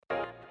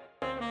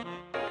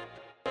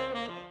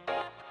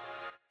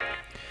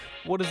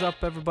What is up,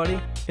 everybody?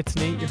 It's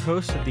Nate, your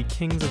host of the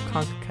Kings of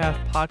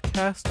CONCACAF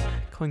podcast,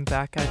 coming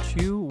back at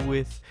you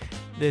with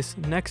this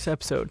next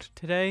episode.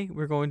 Today,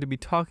 we're going to be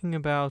talking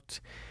about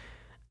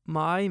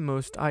my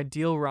most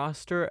ideal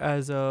roster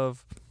as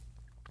of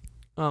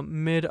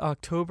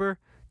mid-October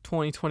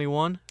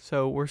 2021.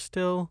 So we're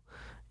still,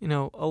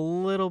 a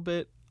little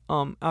bit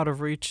out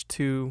of reach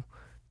to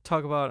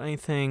talk about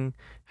anything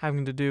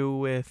having to do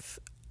with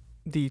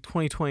the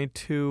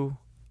 2022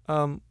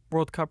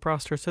 World Cup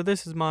roster. So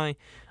this is my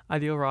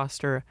ideal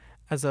roster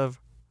as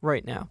of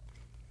right now.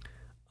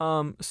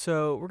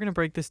 So we're going to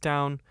break this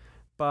down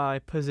by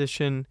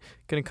position,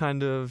 going to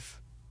kind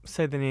of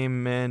say the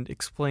name and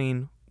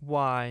explain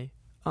why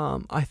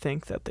I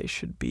think that they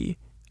should be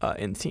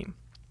in the team.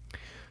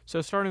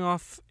 So starting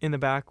off in the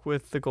back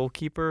with the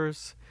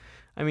goalkeepers,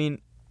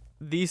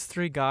 these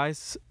three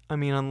guys,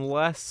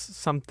 unless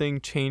something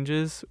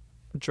changes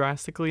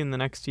drastically in the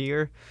next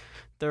year,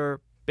 they're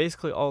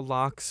basically all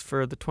locks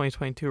for the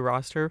 2022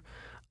 roster.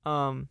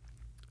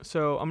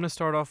 So I'm going to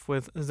start off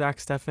with Zach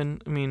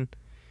Steffen.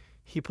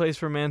 He plays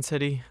for Man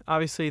City.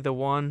 Obviously, the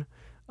one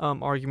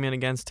argument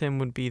against him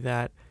would be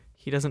that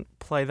he doesn't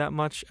play that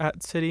much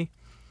at City,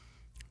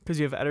 because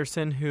you have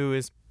Ederson, who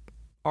is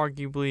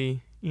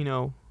arguably,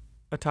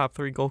 a top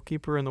 3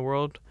 goalkeeper in the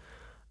world.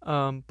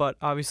 But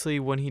obviously,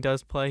 when he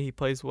does play, he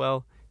plays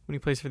well. When he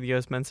plays for the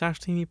USMNT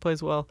national team, he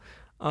plays well.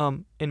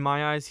 In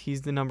my eyes,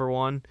 he's the number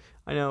one.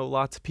 I know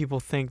lots of people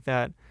think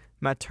that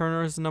Matt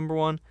Turner is the number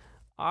one.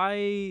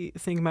 I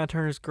think Matt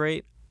Turner's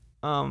great.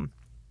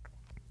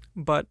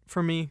 But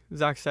for me,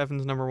 Zach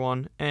Steffen's number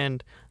one,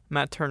 and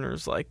Matt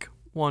Turner's like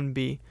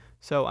 1B.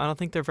 So I don't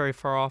think they're very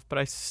far off, but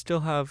I still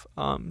have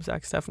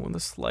Zach Steffen with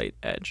a slight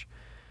edge.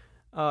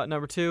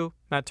 Number 2,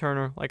 Matt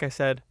Turner, like I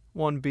said,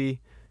 1B.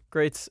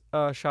 Great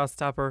shot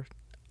stopper,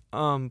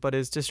 but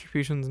his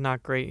distribution's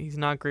not great. He's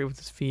not great with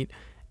his feet,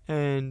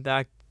 and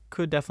that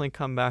could definitely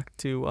come back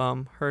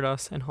to hurt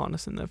us and haunt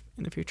us in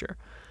the future.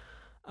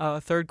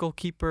 Third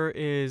goalkeeper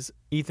is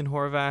Ethan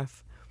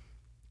Horvath.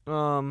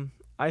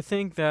 I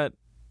think that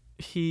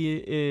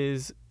he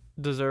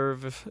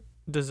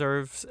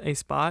deserves a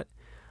spot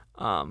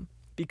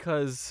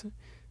because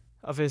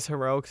of his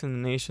heroics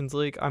in the Nations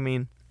League.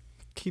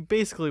 He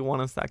basically won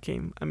us that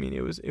game.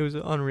 It was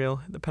unreal.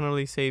 The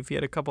penalty save. He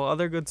had a couple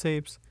other good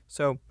saves,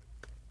 so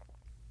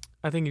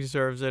I think he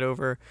deserves it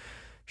over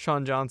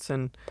Sean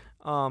Johnson.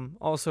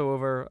 Also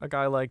over a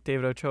guy like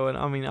David Ochoa.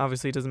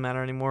 Obviously it doesn't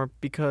matter anymore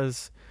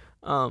because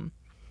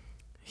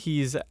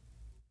he's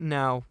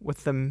now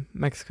with the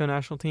Mexico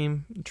national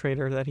team,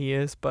 traitor that he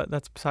is, but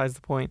that's besides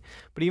the point.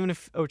 But even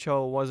if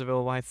Ochoa was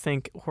available, I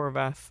think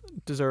Horvath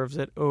deserves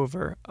it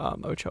over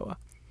Ochoa.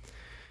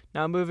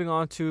 Now moving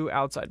on to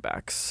outside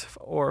backs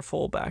or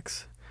full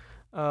backs.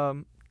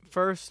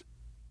 First,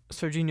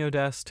 Serginho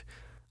Dest.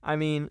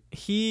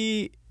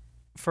 He,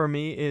 for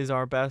me, is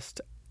our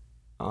best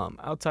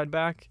outside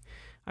back.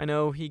 I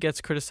know he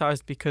gets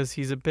criticized because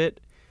he's a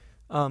bit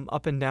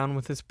up and down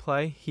with his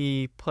play.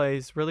 He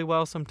plays really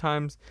well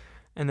sometimes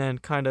and then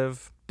kind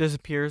of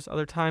disappears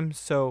other times.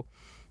 So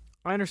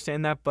I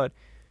understand that, but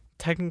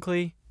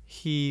technically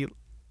he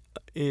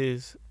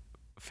is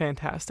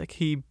fantastic.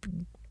 He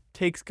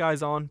takes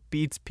guys on,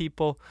 beats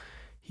people.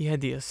 He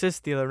had the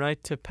assist the other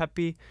night to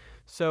Pepe.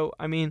 So,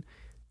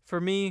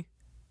 for me,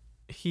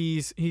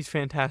 he's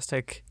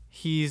fantastic.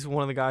 He's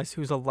one of the guys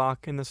who's a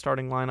lock in the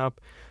starting lineup.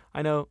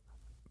 I know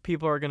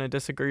people are going to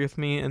disagree with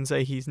me and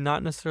say he's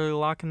not necessarily a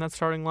lock in that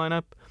starting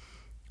lineup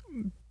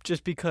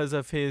just because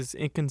of his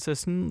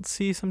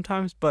inconsistency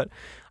sometimes, but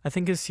I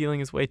think his ceiling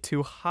is way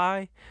too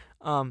high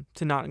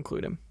to not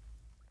include him.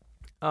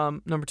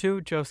 Number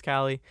 2, Joe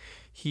Scally.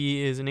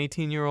 He is an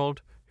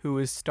 18-year-old who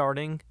is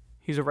starting.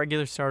 He's a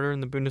regular starter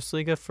in the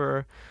Bundesliga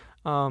for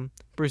Borussia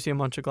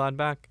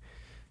Mönchengladbach.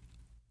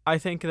 I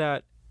think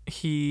that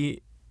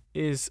he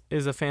is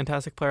a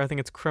fantastic player. I think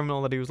it's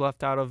criminal that he was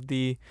left out of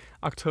the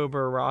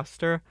October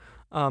roster.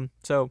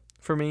 So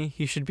for me,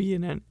 he should be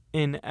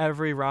in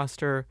every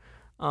roster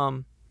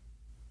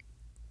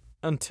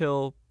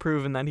until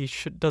proven that he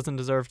doesn't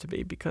deserve to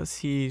be, because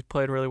he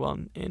played really well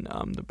in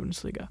the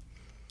Bundesliga.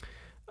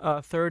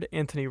 Third,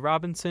 Anthony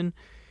Robinson.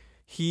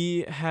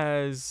 He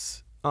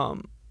has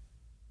not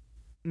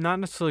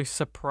necessarily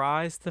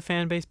surprised the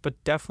fan base,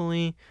 but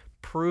definitely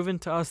proven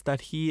to us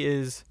that he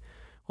is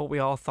what we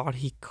all thought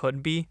he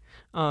could be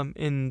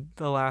in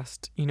the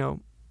last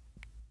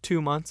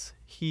 2 months.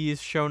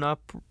 He's shown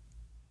up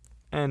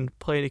and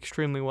played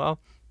extremely well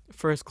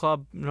for his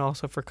club and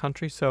also for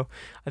country. So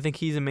I think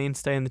he's a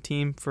mainstay in the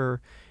team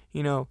for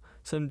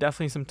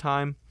definitely some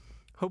time,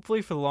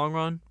 hopefully for the long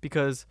run,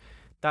 because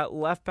that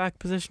left back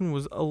position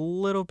was a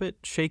little bit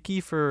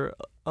shaky for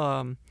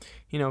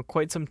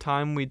quite some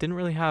time. We didn't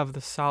really have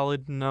the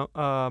solid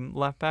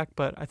left back,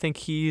 but I think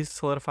he's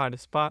solidified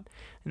his spot,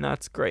 and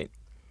that's great.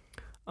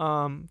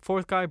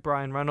 Fourth guy,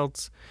 Brian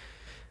Reynolds.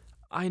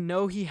 I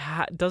know he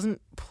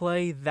doesn't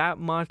play that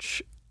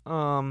much,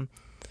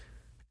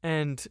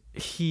 and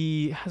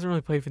he hasn't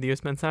really played for the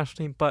USMNT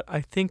national team, but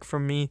I think for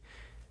me,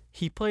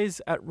 he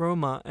plays at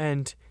Roma,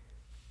 and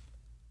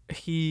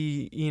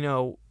he,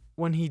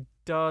 when he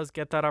does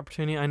get that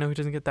opportunity, I know he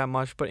doesn't get that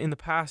much, but in the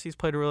past he's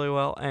played really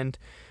well, and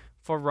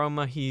for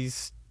Roma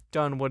he's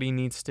done what he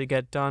needs to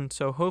get done.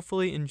 So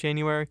hopefully in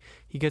January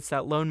he gets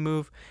that loan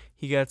move.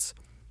 He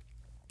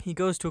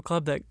goes to a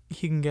club that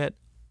he can get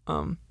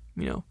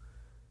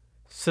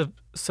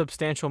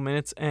substantial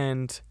minutes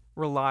and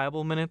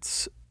reliable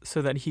minutes,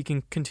 so that he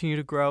can continue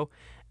to grow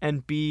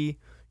and be,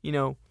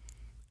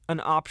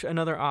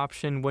 another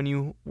option when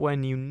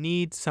you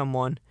need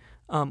someone.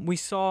 We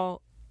saw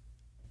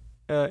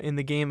in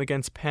the game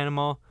against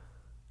Panama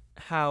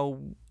how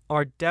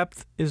our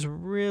depth is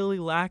really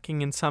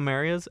lacking in some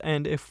areas,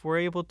 and if we're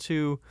able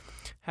to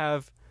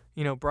have,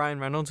 Brian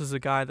Reynolds is a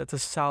guy that's a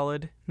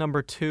solid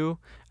number 2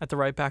 at the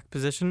right back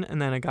position,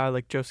 and then a guy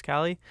like Joe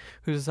Scally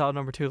who's a solid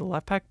number 2 at the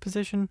left back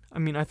position. I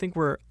mean, I think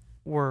we're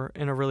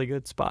in a really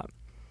good spot.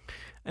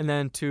 And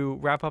then to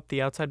wrap up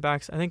the outside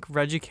backs, I think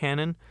Reggie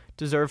Cannon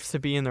deserves to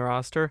be in the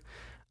roster.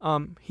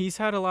 He's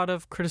had a lot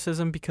of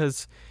criticism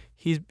because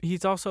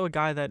he's also a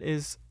guy that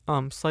is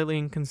slightly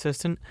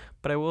inconsistent,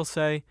 but I will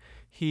say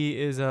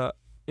he is a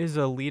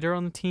leader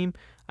on the team.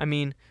 I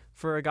mean,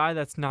 for a guy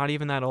that's not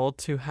even that old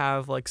to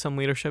have like some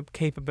leadership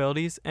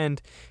capabilities,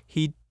 and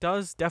he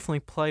does definitely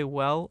play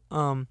well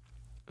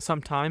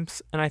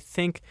sometimes, and I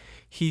think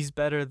he's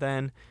better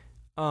than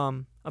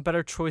a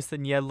better choice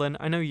than Yedlin.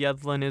 I know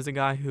Yedlin is a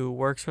guy who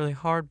works really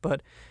hard,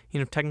 but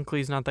technically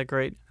he's not that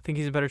great. I think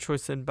he's a better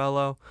choice than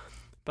Bello.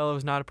 Bello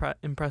has not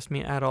impressed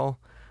me at all,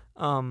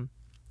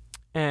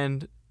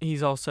 and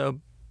he's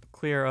also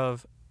clear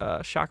of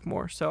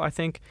Shackmore. So I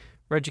think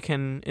Reggie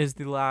Cannon is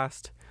the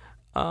last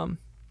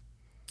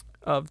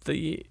of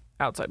the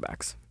outside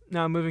backs.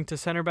 Now moving to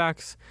center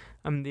backs,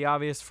 the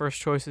obvious first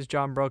choice is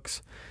John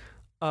Brooks.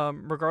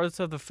 Regardless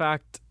of the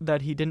fact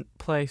that he didn't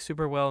play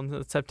super well in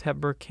the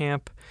September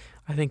camp,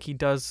 I think he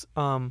does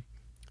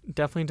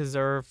definitely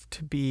deserve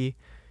to be,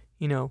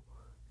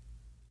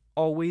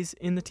 always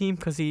in the team,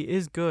 because he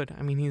is good.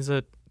 I mean, he's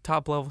a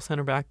top-level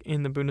center back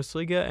in the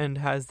Bundesliga and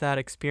has that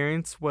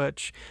experience,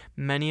 which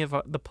many of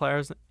the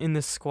players in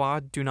this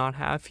squad do not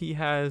have. He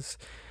has,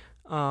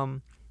 I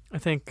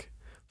think,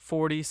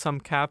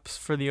 40-some caps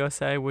for the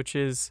USA, which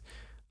is,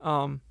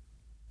 on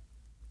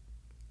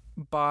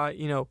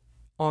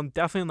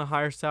definitely on the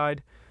higher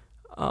side.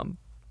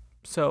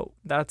 So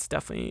that's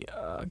definitely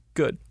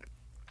good.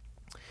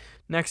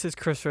 Next is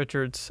Chris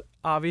Richards.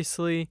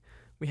 Obviously,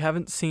 we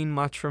haven't seen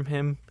much from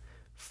him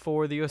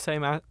for the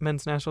USA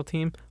men's national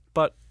team,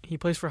 but he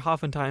plays for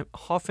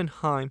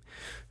Hoffenheim,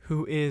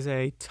 who is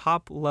a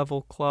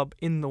top-level club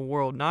in the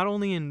world, not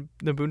only in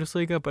the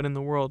Bundesliga, but in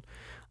the world.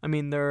 I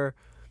mean, they're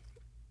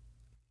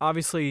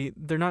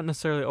not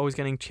necessarily always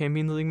getting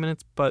Champions League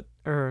minutes,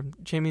 or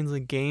Champions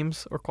League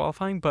games or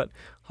qualifying, but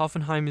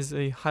Hoffenheim is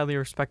a highly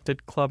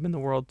respected club in the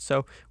world.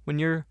 So when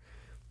you're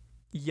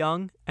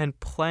young and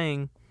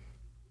playing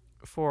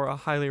for a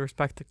highly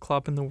respected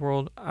club in the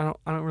world, I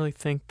don't really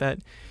think that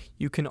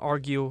you can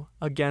argue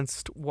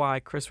against why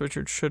Chris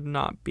Richards should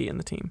not be in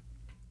the team.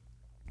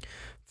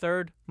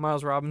 Third,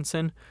 Miles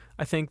Robinson.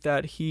 I think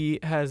that he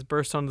has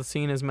burst onto the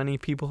scene, as many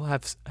people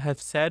have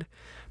said,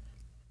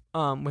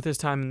 with his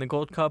time in the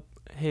Gold Cup,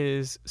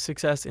 his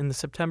success in the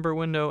September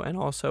window, and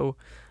also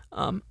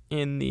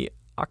in the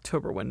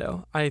October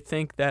window. I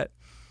think that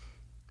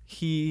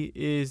he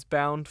is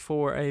bound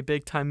for a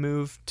big-time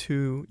move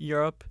to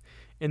Europe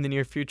in the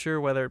near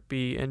future, whether it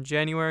be in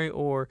January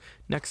or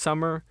next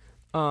summer.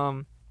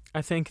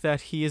 I think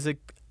that he is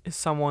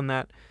someone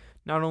that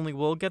not only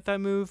will get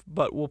that move,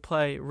 but will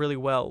play really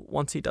well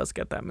once he does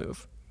get that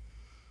move.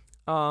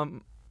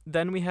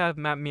 Then we have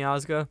Matt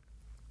Miazga.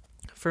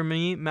 For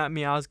me, Matt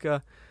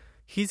Miazga,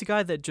 he's a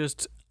guy that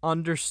just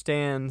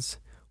understands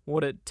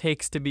what it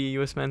takes to be a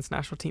U.S. men's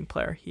national team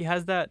player. He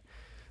has that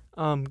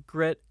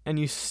grit, and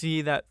you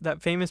see that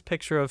famous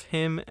picture of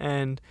him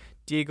and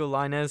Diego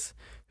Lainez,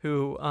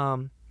 who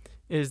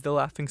is the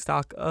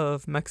laughingstock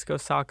of Mexico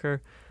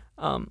soccer.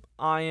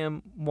 I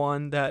am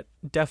one that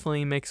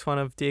definitely makes fun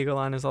of Diego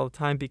Lainez all the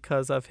time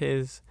because of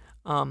his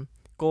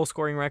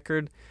goal-scoring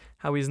record,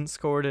 how he hasn't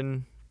scored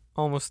in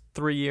almost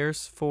 3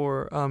 years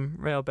for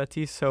Real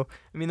Betis. So,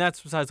 I mean,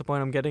 that's besides the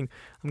point. I'm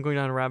going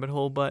down a rabbit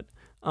hole, but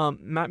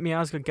Matt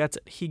Miazga gets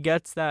it. He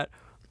gets that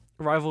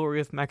rivalry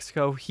with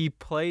Mexico. He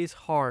plays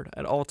hard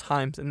at all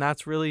times, and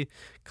that's really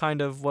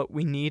kind of what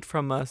we need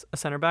from a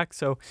center back.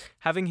 So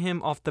having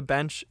him off the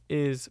bench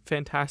is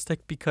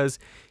fantastic because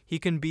he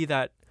can be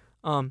that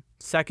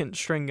second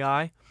string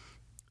guy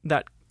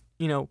that,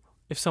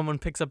 if someone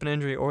picks up an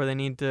injury or they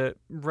need to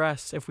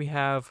rest, if we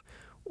have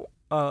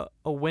a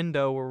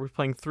window where we're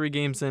playing 3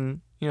 games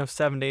in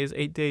 7 days,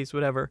 8 days,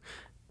 whatever,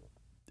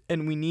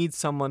 and we need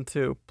someone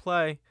to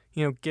play,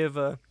 give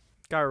a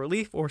guy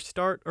relief or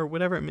start or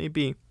whatever it may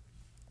be,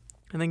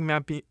 I think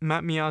Matt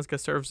Miazga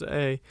serves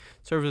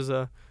as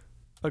a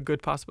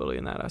good possibility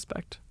in that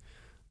aspect.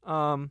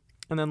 And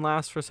then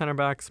last for center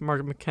backs,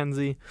 Mark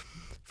McKenzie.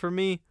 For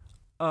me,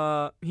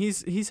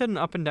 he's had an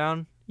up and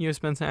down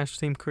U.S. men's national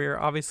team career.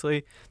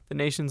 Obviously, the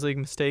Nations League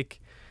mistake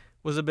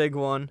was a big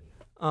one.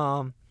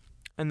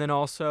 And then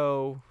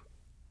also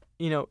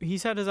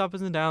he's had his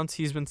ups and downs.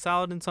 He's been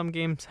solid in some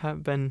games,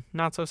 have been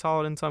not so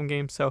solid in some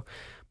games. So,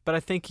 but I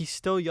think he's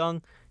still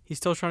young. He's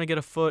still trying to get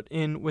a foot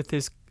in with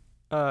his,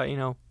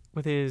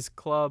 with his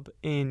club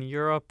in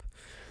Europe.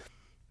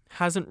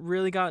 Hasn't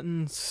really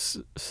gotten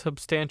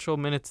substantial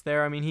minutes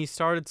there. I mean, he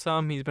started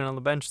some. He's been on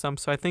the bench some.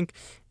 So I think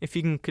if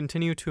he can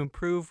continue to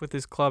improve with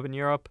his club in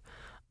Europe,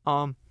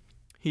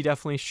 he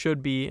definitely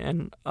should be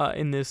in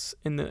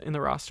the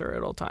roster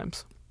at all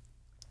times.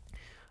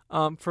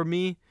 For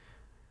me,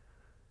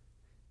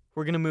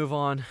 we're gonna move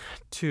on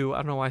to, I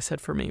don't know why I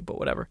said for me, but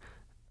whatever.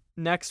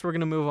 Next, we're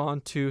gonna move on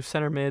to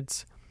center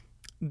mids.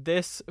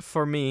 This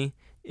for me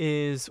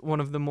is one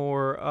of the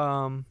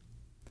more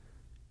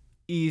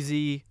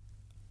easy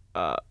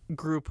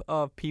group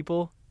of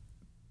people,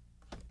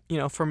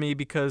 for me,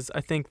 because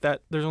I think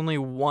that there's only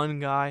one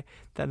guy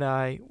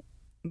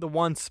the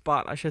one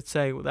spot I should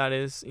say that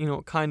is,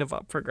 kind of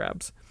up for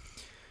grabs.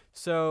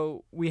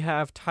 So we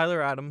have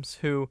Tyler Adams,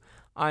 who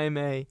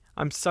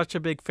I'm such a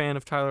big fan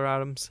of Tyler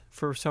Adams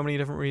for so many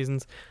different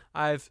reasons.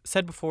 I've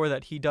said before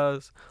that he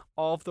does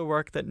all of the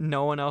work that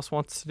no one else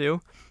wants to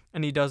do,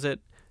 and he does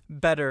it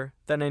better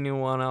than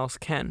anyone else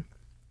can.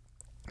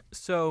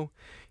 So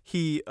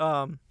he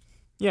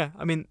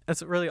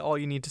that's really all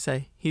you need to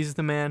say. He's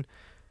the man.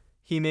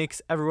 He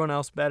makes everyone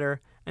else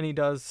better, and he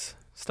does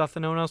stuff that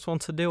no one else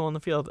wants to do on the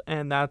field,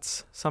 and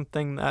that's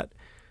something that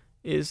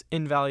is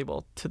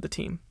invaluable to the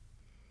team.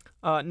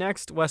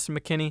 Next, Weston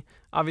McKennie.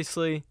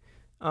 Obviously,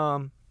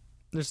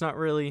 there's not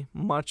really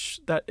much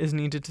that is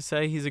needed to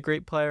say. He's a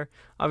great player.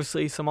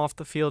 Obviously, some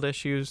off-the-field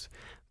issues,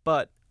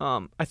 but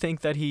I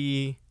think that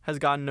he has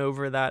gotten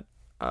over that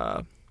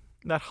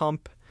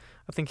hump.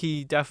 I think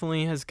he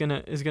definitely is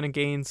gonna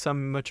gain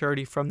some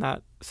maturity from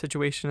that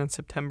situation in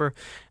September,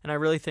 and I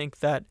really think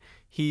that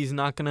he's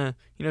not gonna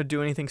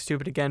do anything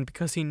stupid again,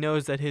 because he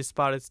knows that his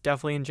spot is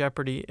definitely in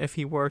jeopardy if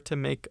he were to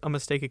make a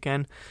mistake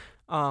again.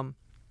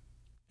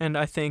 And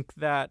I think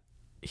that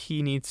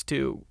he needs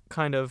to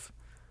kind of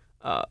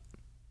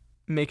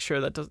make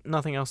sure that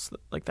nothing else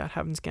like that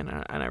happens again,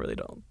 and I really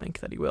don't think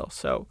that he will.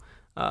 So,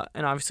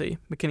 and obviously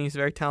McKinney is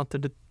very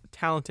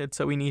talented,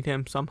 so we need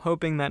him. So I'm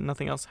hoping that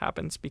nothing else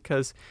happens,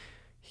 because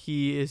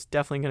he is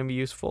definitely going to be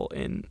useful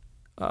in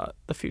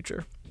the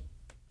future.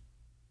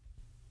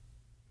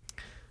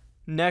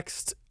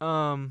 Next,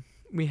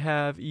 we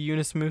have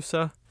Yunus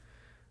Musa.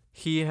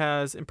 He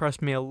has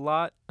impressed me a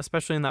lot,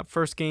 especially in that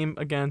first game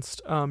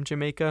against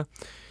Jamaica.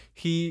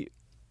 He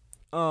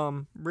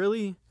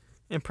really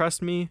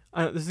impressed me.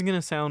 This is going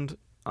to sound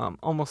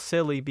almost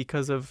silly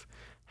because of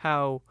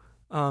how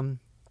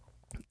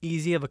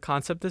easy of a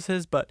concept this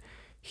is, but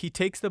he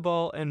takes the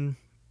ball and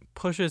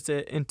pushes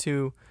it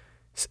into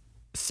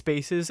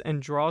spaces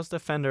and draws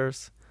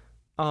defenders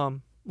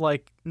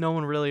like no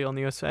one really on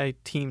the USA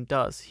team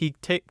does. He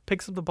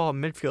picks up the ball in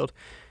midfield,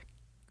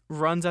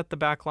 runs at the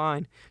back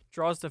line,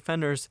 draws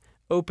defenders,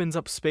 opens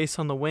up space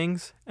on the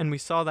wings, and we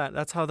saw that.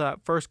 That's how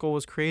that first goal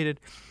was created.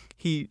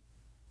 He,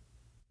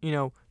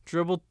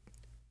 dribbled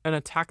and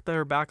attacked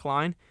their back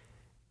line,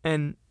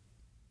 and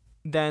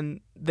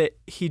then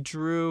he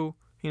drew,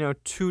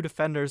 two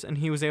defenders, and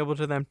he was able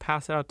to then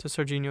pass it out to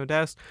Serginho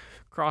Dest,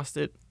 crossed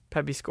it,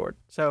 Pepe scored.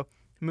 So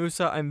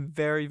Musa, I'm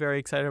very, very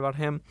excited about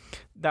him.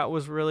 That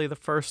was really the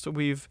first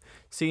we've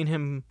seen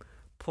him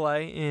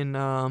play in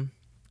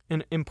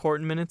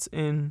important minutes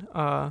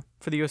for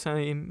the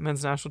USMNT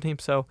men's national team.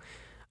 So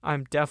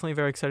I'm definitely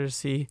very excited to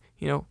see,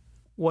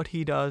 what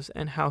he does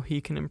and how he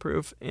can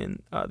improve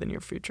in the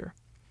near future.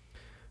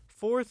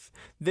 Fourth,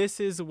 this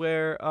is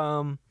where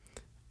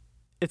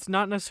it's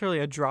not necessarily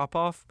a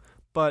drop-off,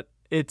 but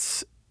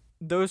it's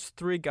those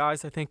three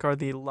guys I think are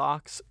the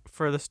locks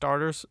for the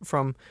starters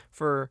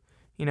for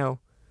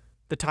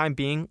the time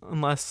being,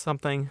 unless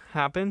something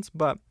happens.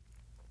 But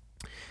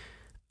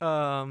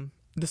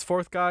this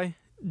fourth guy,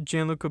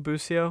 Gianluca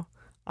Busio,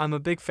 I'm a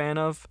big fan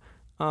of.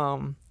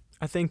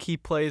 I think he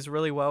plays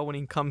really well when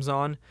he comes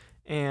on,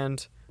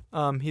 and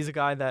he's a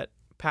guy that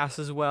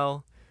passes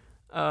well.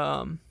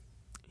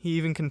 He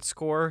even can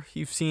score.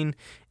 You've seen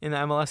in the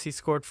MLS he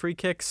scored free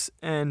kicks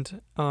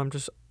and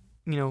just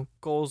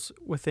goals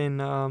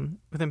within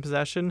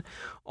possession.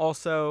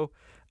 Also,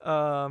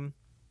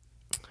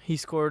 he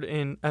scored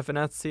in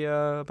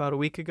Venezia about a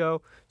week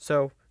ago.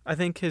 So I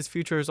think his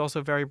future is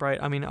also very bright.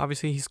 I mean,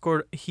 obviously he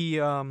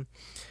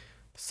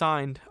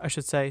signed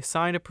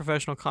a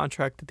professional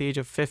contract at the age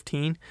of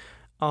 15.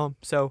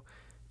 So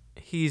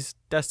he's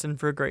destined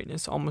for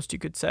greatness, almost you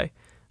could say.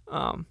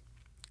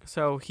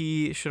 So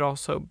he should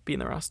also be in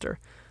the roster.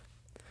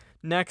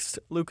 Next,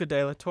 Luca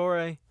De La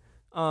Torre.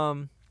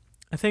 I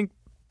think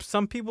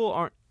some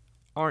people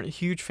aren't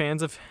huge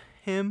fans of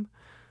him.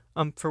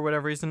 For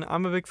whatever reason,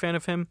 I'm a big fan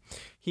of him.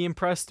 He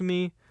impressed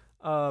me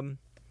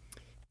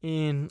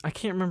in, I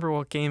can't remember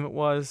what game it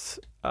was.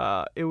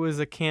 It was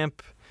a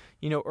camp,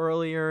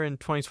 earlier in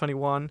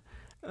 2021.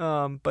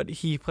 But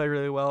he played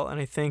really well, and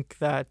I think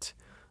that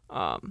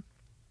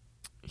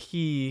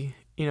he,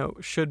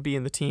 should be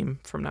in the team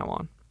from now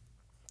on.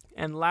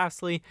 And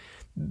lastly,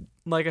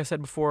 like I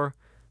said before,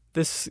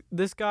 this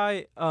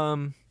guy,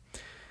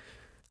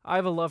 I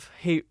have a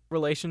love-hate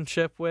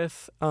relationship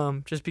with,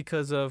 just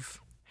because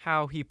of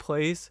how he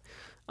plays,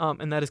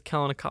 and that is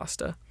Kellen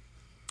Acosta.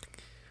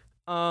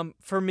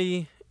 For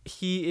me,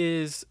 he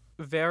is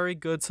very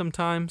good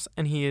sometimes,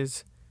 and he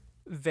is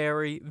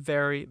very,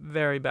 very,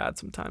 very bad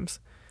sometimes.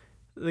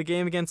 The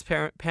game against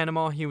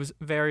Panama, he was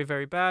very,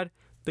 very bad.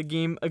 The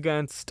game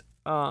against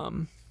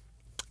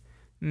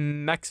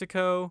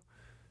Mexico,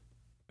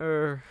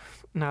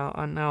 now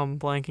I'm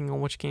blanking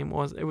on which game it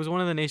was. It was one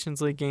of the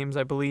Nations League games,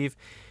 I believe.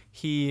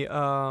 He,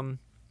 I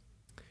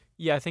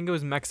think it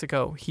was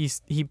Mexico.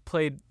 He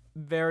played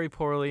very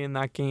poorly in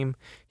that game.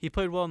 He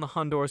played well in the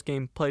Honduras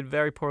game, played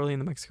very poorly in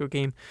the Mexico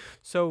game.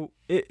 So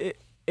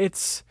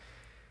it's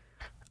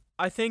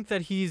I think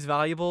that he's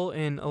valuable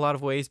in a lot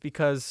of ways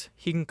because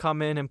he can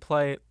come in and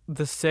play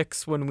the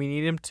 6 when we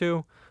need him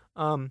to.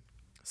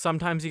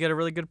 Sometimes you get a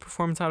really good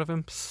performance out of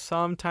him.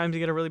 Sometimes you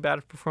get a really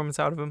bad performance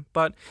out of him.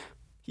 But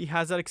he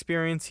has that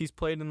experience. He's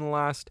played in the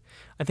last,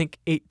 I think,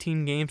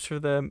 18 games for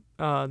the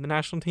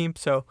national team.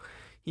 So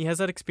he has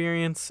that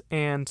experience,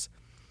 and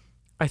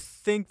I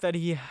think that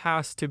he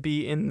has to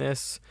be in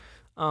this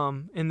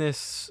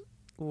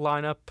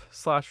lineup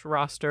 /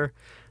 roster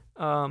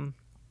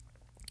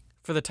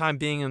for the time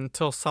being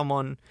until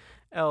someone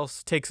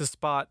else takes a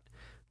spot,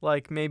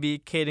 like maybe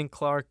Caden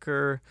Clark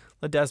or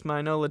Ledesma.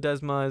 I know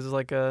Ledesma is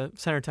like a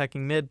center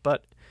attacking mid,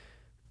 but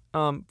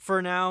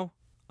for now,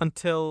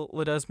 until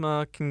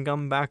Ledesma can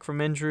come back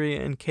from injury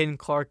and Caden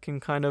Clark can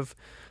kind of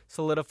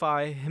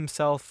solidify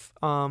himself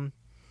a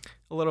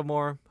little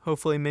more,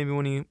 hopefully maybe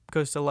when he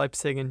goes to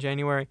Leipzig in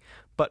January.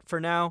 But for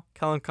now,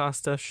 Kellen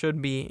Costa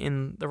should be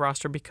in the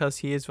roster because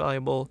he is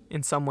valuable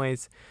in some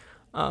ways.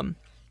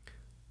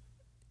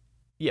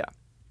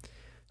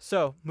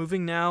 So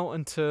moving now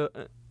into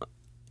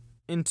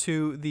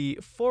the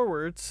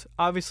forwards,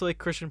 obviously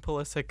Christian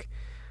Pulisic,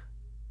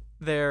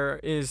 there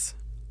is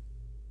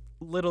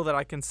little that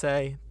I can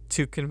say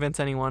to convince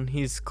anyone.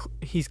 He's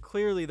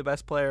clearly the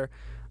best player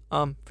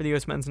for the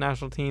U.S. men's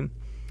national team.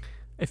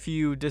 If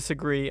you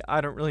disagree, I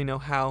don't really know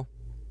how.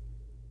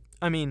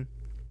 I mean,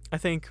 I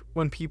think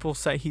when people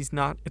say he's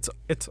not,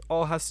 it's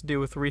all has to do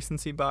with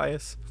recency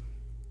bias.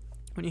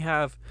 When you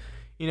have,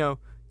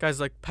 guys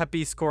like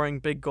Pepe scoring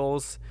big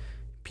goals,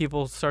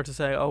 people start to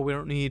say, oh, we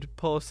don't need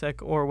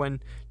Pulisic. Or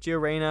when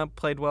Gio Reyna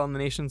played well in the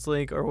Nations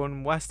League, or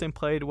when Weston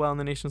played well in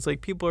the Nations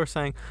League, people are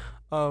saying,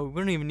 oh, we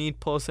don't even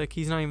need Pulisic.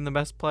 He's not even the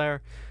best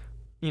player.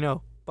 Blah,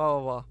 blah,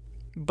 blah.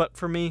 But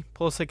for me,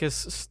 Pulisic is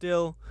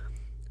still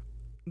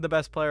the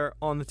best player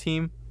on the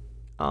team,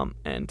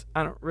 and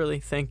I don't really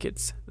think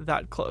it's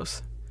that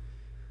close.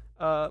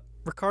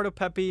 Ricardo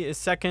Pepi is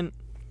second.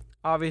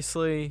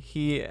 Obviously,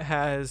 he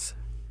has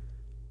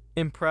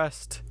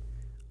impressed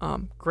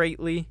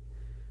greatly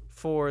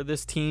for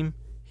this team.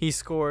 He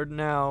scored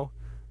now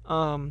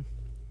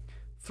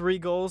 3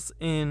 goals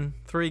in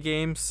 3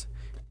 games.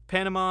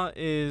 Panama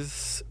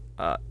is,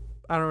 I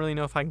don't really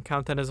know if I can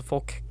count that as a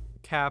full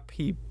cap.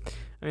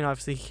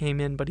 Obviously he came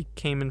in, but he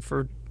came in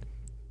for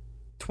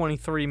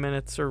 23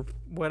 minutes or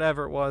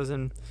whatever it was.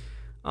 And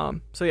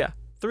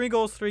 3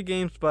 goals, 3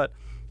 games, but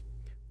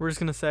we're just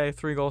going to say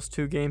 3 goals,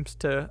 2 games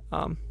to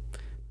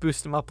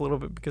boost him up a little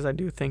bit because I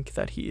do think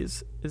that he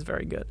is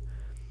very good.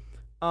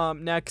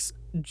 Next,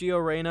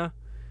 Gio Reyna.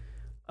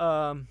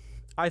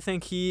 I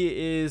think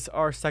he is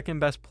our second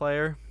best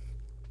player.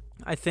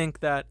 I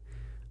think that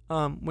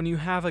when you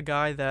have a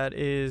guy that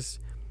is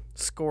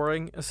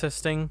scoring,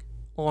 assisting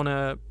on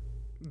a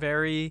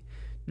very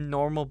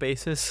normal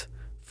basis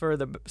for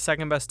the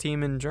second best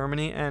team in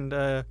Germany and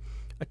a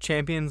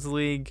Champions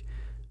League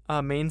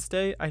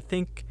mainstay, I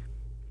think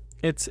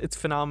it's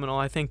phenomenal.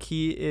 I think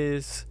he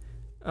is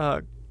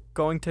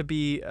going to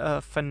be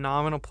a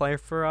phenomenal player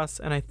for us,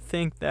 and I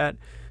think that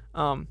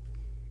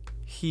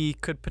he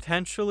could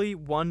potentially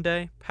one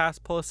day pass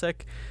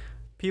Pulisic.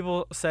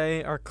 People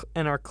say are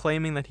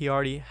claiming that he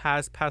already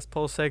has passed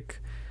Pulisic,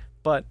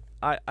 but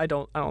I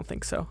don't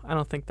think so. I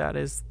don't think that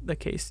is the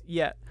case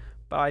yet.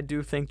 But I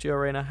do think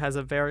Gio Reyna has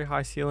a very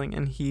high ceiling,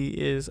 and he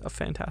is a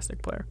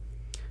fantastic player.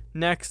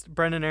 Next,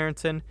 Brendan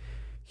Aronson.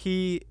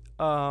 He,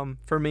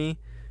 for me,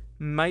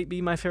 might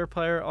be my favorite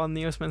player on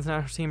the U.S. men's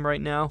national team right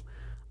now.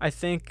 I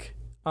think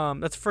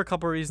that's for a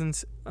couple of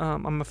reasons.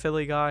 I'm a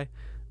Philly guy,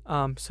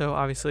 so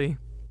obviously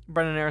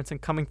Brendan Aronson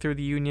coming through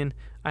the Union,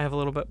 I have a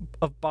little bit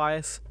of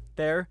bias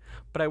there.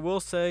 But I will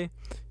say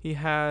he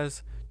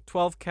has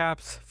 12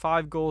 caps,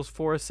 5 goals,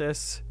 4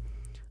 assists.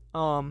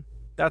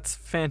 That's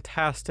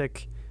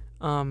fantastic.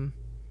 Output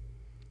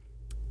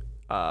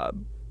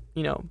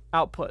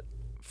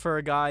for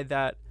a guy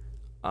that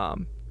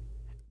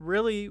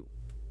really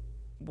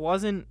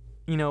wasn't,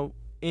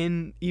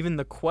 in even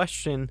the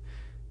question,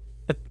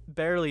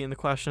 barely in the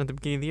question at the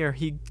beginning of the year.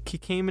 He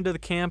came into the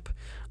camp,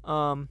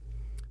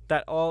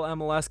 that all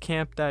MLS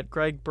camp that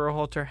Greg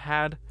Berhalter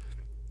had.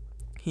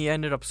 He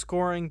ended up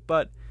scoring,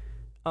 but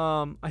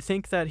I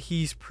think that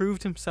he's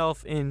proved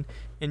himself in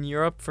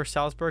Europe for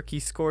Salzburg. He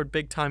scored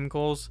big time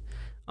goals,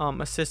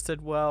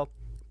 assisted well,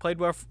 played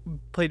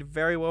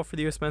very well for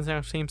the U.S. men's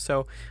national team.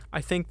 So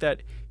I think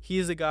that he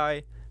is a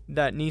guy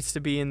that needs to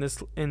be in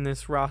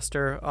this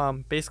roster.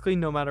 Basically,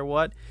 no matter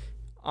what.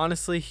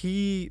 Honestly,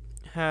 he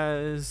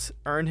has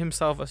earned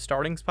himself a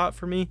starting spot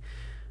for me.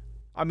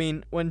 I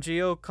mean, when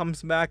Gio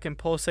comes back and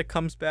Pulisic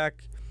comes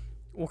back,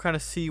 we'll kind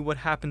of see what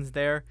happens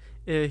there.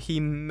 He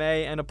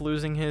may end up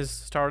losing his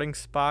starting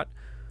spot,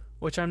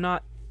 which I'm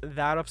not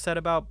that upset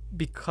about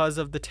because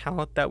of the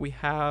talent that we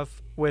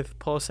have with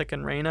Pulisic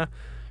and Reina.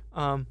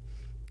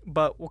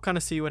 But we'll kind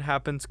of see what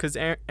happens because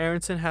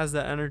Aronson has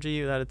that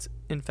energy that it's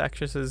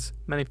infectious, as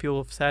many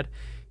people have said.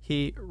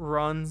 He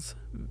runs,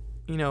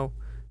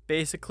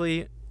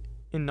 basically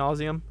in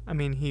nauseam. I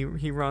mean,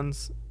 he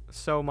runs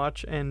so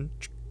much and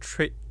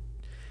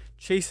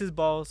chases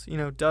balls,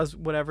 does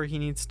whatever he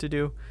needs to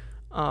do.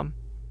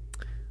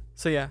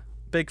 So yeah,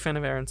 big fan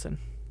of Aronson.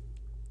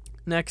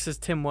 Next is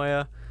Tim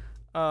Weah.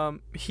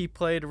 He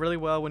played really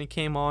well when he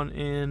came on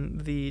in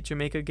the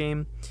Jamaica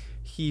game.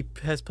 He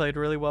has played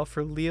really well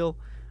for Lille.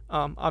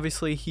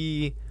 Obviously,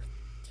 he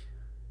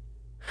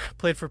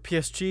played for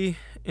PSG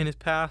in his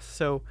past,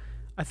 so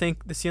I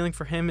think the ceiling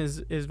for him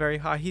is very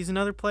high. He's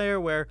another player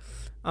where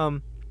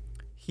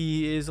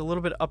he is a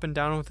little bit up and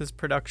down with his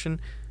production.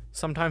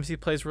 Sometimes he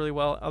plays really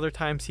well. Other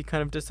times he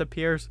kind of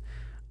disappears.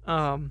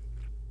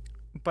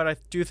 But I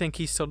do think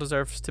he still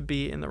deserves to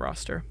be in the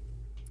roster.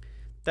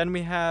 Then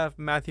we have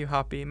Matthew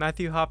Hoppe.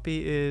 Matthew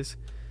Hoppe is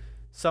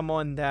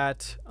someone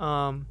that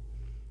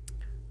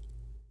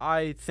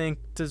I think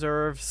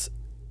deserves,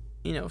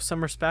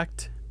 some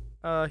respect.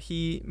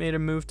 He made a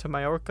move to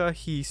Mallorca.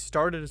 He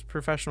started his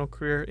professional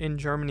career in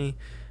Germany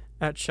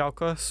at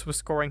Schalke, was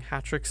scoring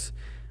hat-tricks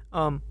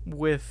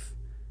with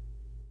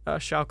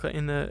Schalke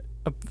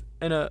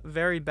in a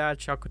very bad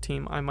Schalke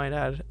team, I might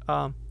add.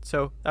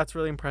 So that's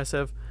really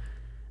impressive.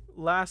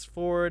 Last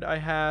forward I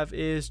have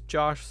is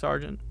Josh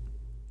Sargent.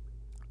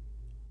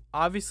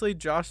 Obviously,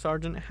 Josh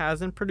Sargent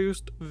hasn't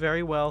produced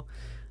very well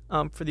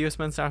for the U.S.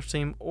 men's national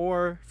team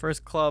or for his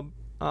club,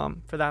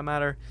 for that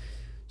matter.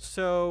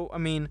 So, I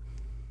mean,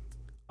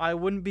 I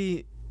wouldn't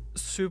be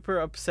super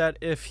upset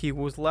if he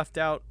was left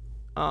out.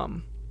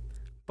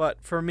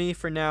 But for me,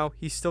 for now,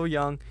 he's still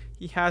young.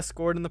 He has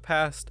scored in the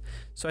past,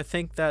 so I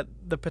think that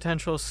the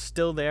potential is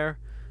still there,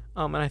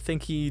 and I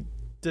think he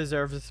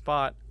deserves a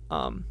spot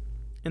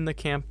in the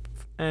camp,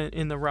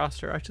 in the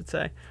roster, I should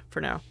say,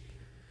 for now.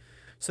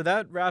 So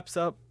that wraps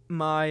up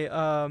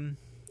my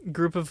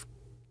group of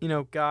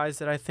guys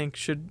that I think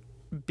should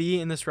be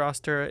in this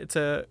roster. It's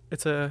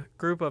a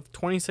group of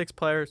 26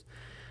 players,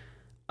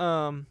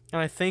 and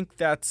I think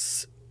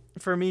that's,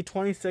 for me,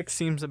 26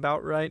 seems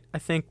about right. I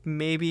think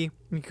maybe you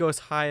could go as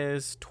high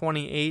as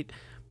 28,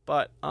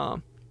 but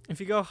if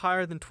you go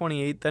higher than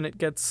 28, then it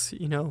gets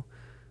a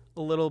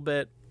little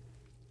bit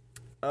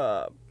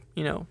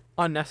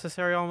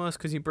unnecessary almost,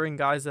 because you bring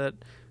guys that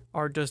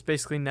are just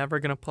basically never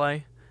gonna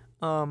play.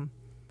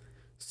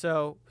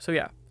 So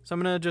yeah. So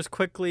I'm gonna just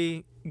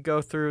quickly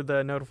go through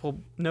the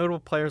notable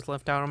players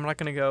left out. I'm not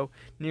gonna go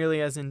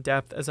nearly as in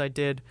depth as I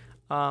did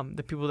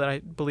the people that I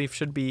believe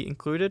should be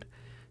included.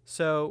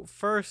 So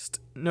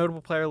first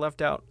notable player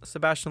left out,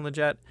 Sebastian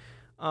Lletget.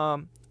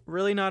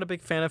 Really not a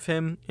big fan of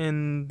him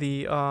in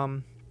the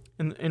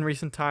in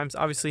recent times.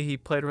 Obviously he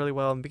played really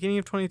well in the beginning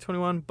of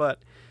 2021,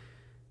 but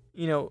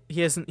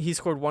he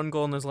scored 1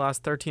 goal in his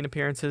last 13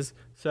 appearances.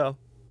 So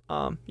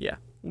yeah,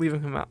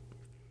 leaving him out.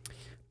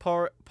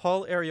 Paul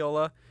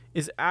Arriola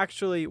is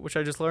actually, which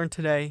I just learned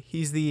today,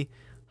 he's the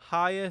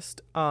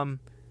highest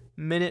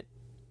minute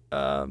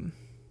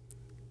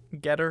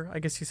getter, I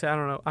guess you say. I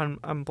don't know.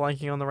 I'm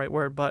blanking on the right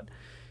word, but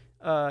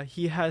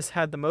he has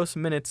had the most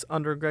minutes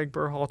under Greg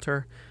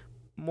Berhalter,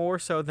 more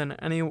so than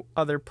any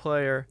other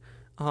player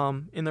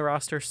in the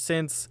roster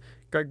since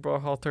Greg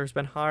Berhalter has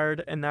been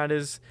hired, and that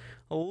is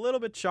a little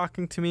bit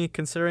shocking to me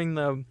considering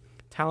the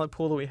talent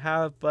pool that we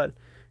have, but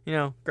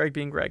Greg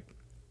being Greg.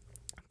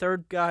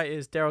 Third guy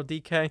is Daryl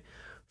Dike.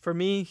 For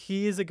me,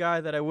 he is a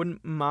guy that I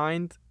wouldn't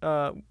mind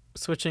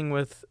switching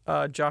with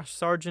Josh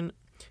Sargent.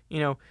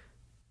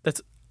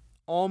 That's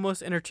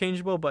almost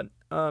interchangeable, but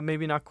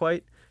maybe not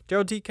quite.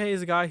 Daryl Dike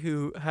is a guy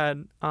who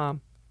had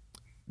done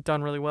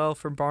really well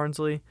for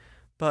Barnsley,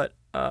 but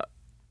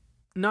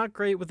not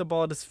great with the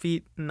ball at his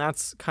feet, and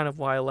that's kind of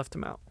why I left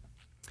him out.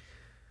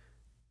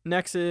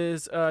 Next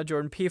is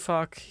Jordan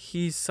Pefok.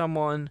 He's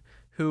someone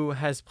who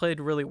has played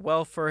really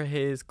well for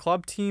his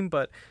club team,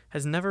 but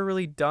has never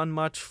really done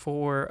much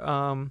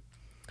for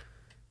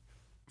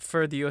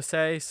the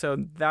USA, so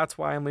that's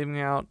why I'm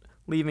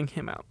leaving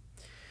him out.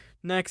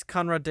 Next,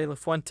 Conrad De La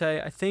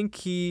Fuente. I think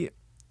he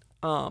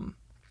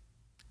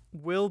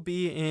will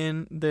be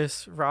in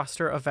this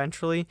roster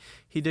eventually.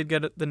 He did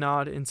get the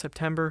nod in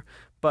September,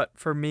 but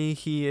for me,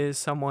 he is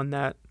someone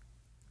that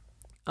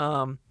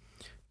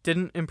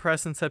didn't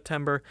impress in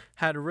September,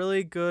 had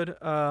really good,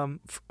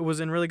 was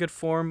in really good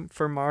form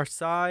for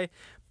Marseille,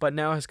 but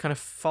now has kind of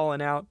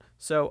fallen out.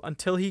 So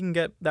until he can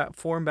get that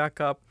form back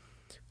up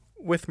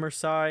with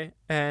Marseille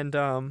and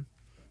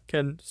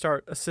can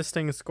start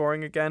assisting and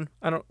scoring again,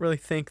 I don't really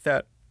think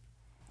that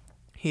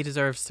he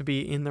deserves to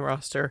be in the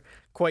roster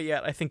quite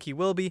yet. I think he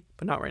will be,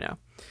 but not right now.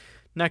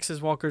 Next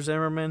is Walker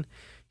Zimmerman.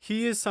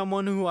 he is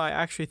someone who I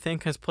actually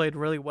think has played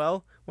really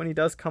well when he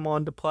does come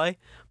on to play,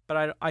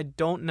 but I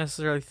don't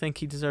necessarily think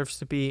he deserves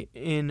to be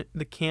in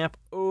the camp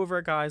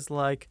over guys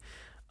like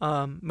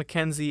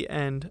McKenzie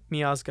and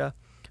Miazga.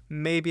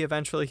 Maybe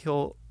eventually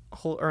he'll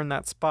earn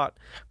that spot,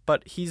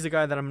 but he's the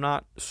guy that I'm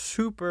not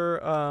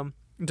super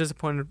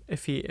disappointed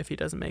if he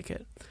doesn't make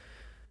it.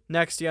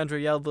 Next,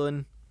 DeAndre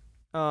Yedlin,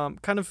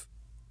 kind of,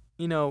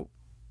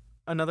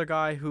 another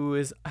guy who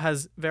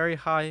has very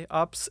high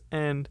ups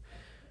and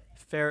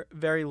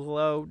very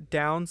low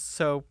downs.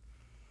 So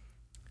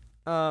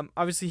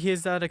obviously he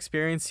has that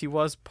experience. He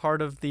was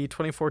part of the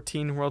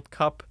 2014 World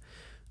Cup.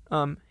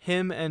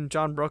 Him and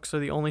John Brooks are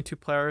the only two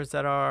players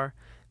that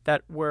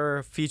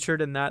were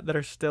featured in that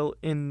are still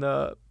in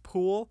the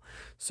pool.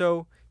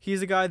 So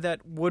he's a guy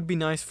that would be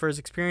nice for his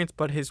experience,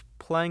 but his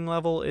playing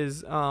level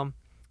is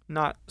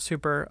not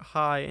super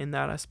high in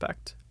that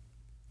aspect.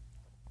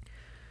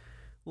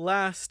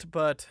 Last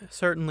but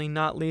certainly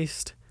not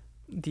least,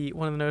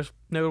 one of the most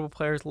notable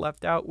players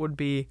left out would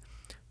be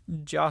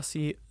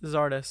Gyasi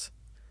Zardes.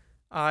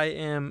 I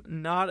am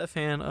not a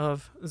fan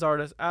of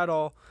Zardes at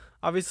all.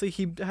 Obviously,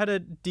 he had a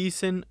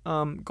decent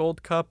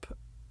Gold Cup,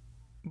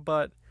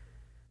 but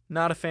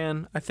not a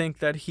fan. I think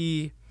that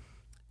he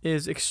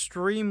is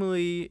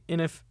extremely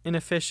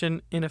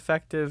inefficient,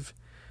 ineffective.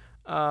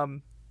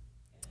 Him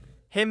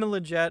and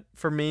Leggett,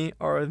 for me,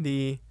 are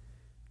the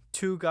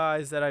two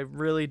guys that I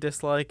really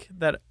dislike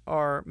that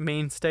are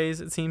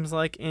mainstays, it seems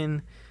like,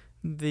 in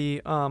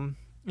the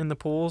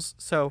pools.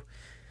 So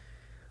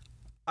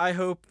I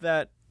hope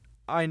that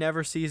I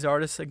never see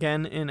Zardes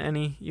again in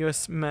any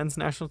U.S. men's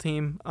national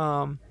team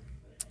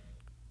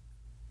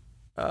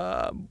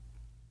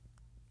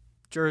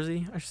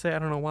jersey, I should say. I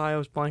don't know why I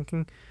was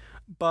blanking.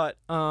 But,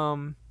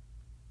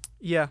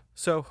 yeah.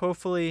 So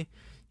hopefully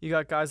you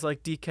got guys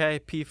like DK,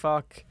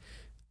 PFOC,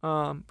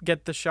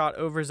 get the shot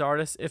over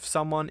Zardes if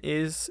someone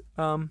is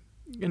going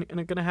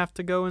to have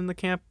to go in the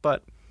camp.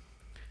 But,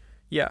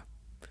 yeah.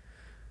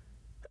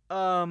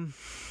 So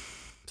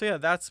yeah,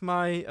 that's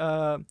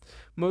my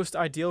most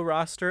ideal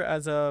roster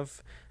as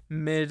of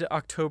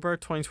mid-October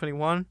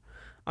 2021.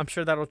 I'm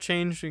sure that'll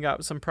change. We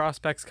got some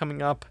prospects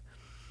coming up.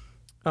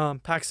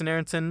 Paxton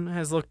Aronson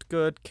has looked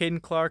good.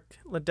 Caden Clark,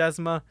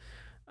 Ledesma.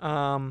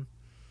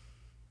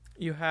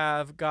 You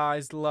have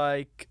guys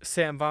like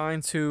Sam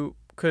Vines, who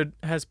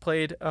has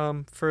played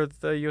for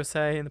the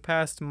USA in the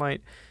past,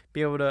 might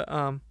be able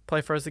to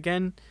play for us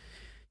again.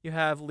 You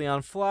have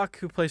Leon Flock,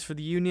 who plays for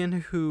the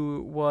Union,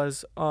 who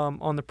was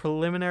on the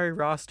preliminary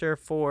roster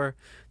for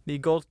the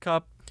Gold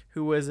Cup,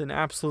 who was an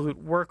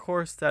absolute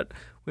workhorse that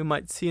we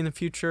might see in the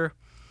future.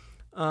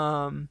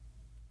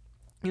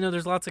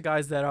 There's lots of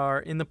guys that are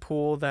in the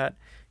pool that,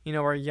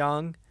 are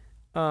young,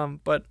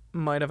 but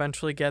might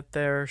eventually get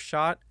their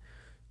shot.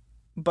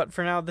 But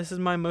for now, this is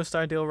my most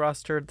ideal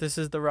roster. This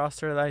is the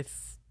roster that I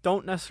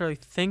don't necessarily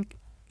think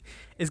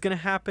is going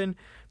to happen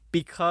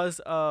because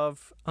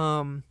of,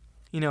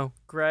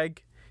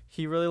 Greg.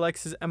 He really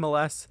likes his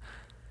MLS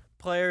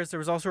players. There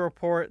was also a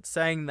report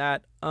saying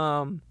that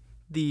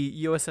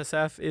the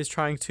USSF is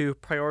trying to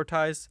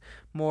prioritize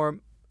more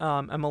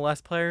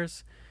MLS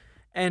players.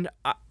 And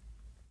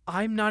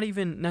I'm not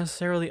even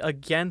necessarily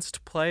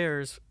against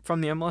players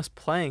from the MLS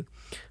playing.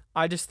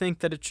 I just think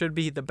that it should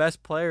be the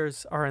best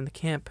players are in the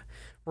camp,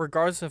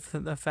 regardless of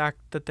the fact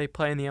that they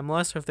play in the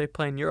MLS or if they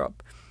play in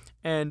Europe.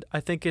 And I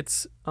think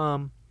it's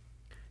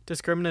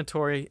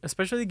discriminatory,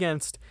 especially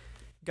against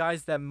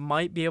guys that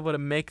might be able to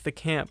make the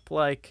camp,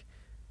 like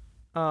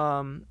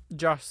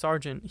Josh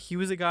Sargent. He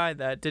was a guy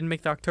that didn't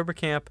make the October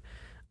camp,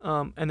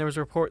 and there was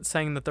a report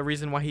saying that the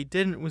reason why he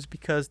didn't was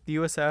because the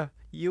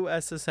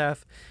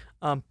USSF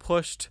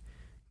pushed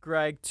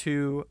Greg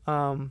to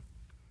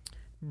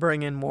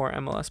bring in more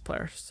MLS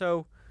players.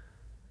 So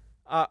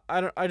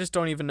I just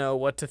don't even know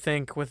what to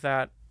think with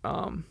that.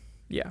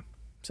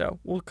 So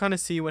we'll kind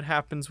of see what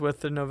happens with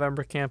the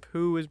November camp,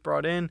 who is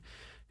brought in,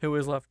 who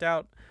is left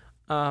out.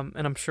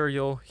 And I'm sure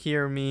you'll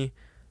hear me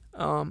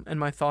and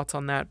my thoughts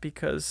on that,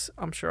 because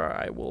I'm sure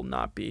I will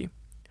not be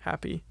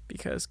happy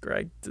because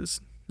Greg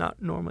does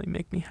not normally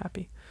make me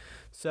happy.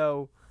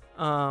 So,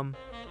 we're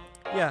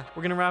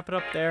going to wrap it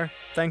up there.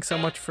 Thanks so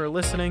much for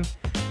listening.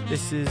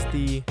 This is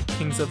the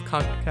Kings of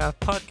CONCACAF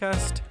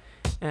podcast,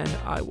 and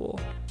I will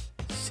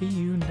see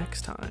you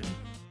next time.